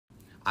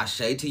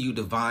Ashe to you,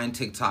 divine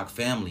TikTok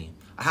family.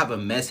 I have a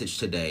message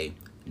today,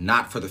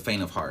 not for the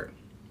faint of heart.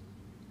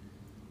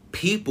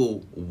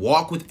 People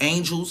walk with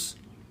angels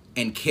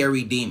and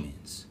carry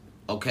demons.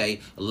 Okay?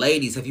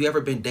 Ladies, have you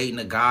ever been dating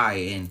a guy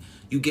and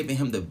you giving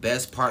him the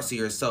best parts of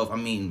yourself? I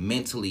mean,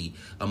 mentally,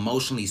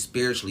 emotionally,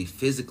 spiritually,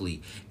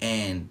 physically,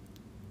 and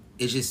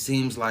it just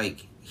seems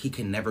like he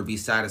can never be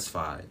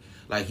satisfied.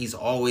 Like he's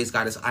always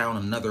got his eye on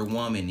another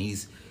woman.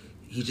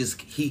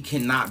 He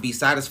cannot be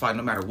satisfied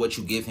no matter what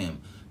you give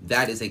him.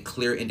 That is a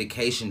clear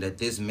indication that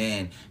this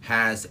man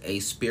has a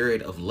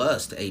spirit of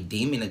lust, a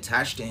demon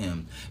attached to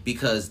him,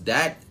 because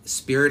that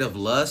spirit of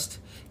lust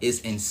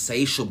is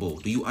insatiable.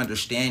 Do you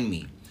understand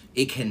me?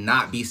 It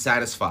cannot be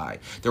satisfied.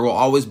 There will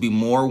always be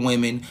more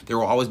women. There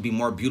will always be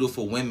more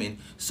beautiful women.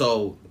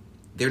 So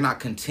they're not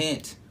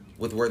content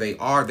with where they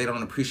are. They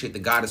don't appreciate the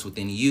goddess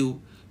within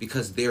you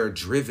because they're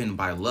driven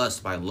by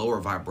lust, by lower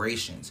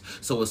vibrations.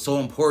 So it's so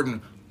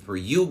important for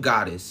you,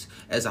 goddess,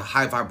 as a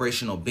high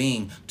vibrational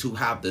being, to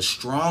have the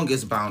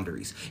strongest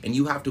boundaries. And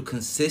you have to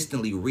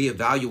consistently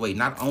reevaluate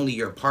not only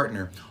your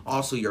partner,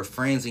 also your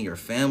friends and your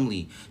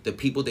family, the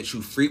people that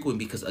you frequent,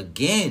 because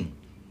again,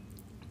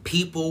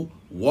 people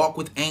walk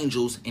with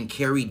angels and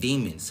carry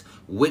demons.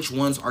 Which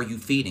ones are you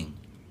feeding?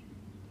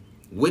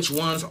 Which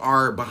ones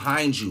are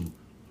behind you,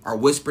 are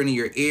whispering in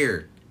your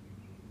ear?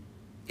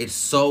 It's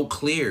so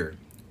clear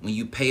when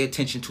you pay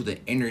attention to the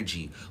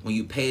energy, when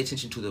you pay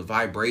attention to the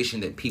vibration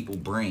that people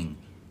bring.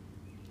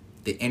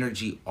 The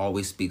energy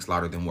always speaks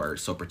louder than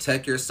words. So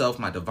protect yourself,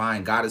 my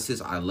divine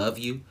goddesses. I love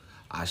you.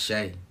 Ashe.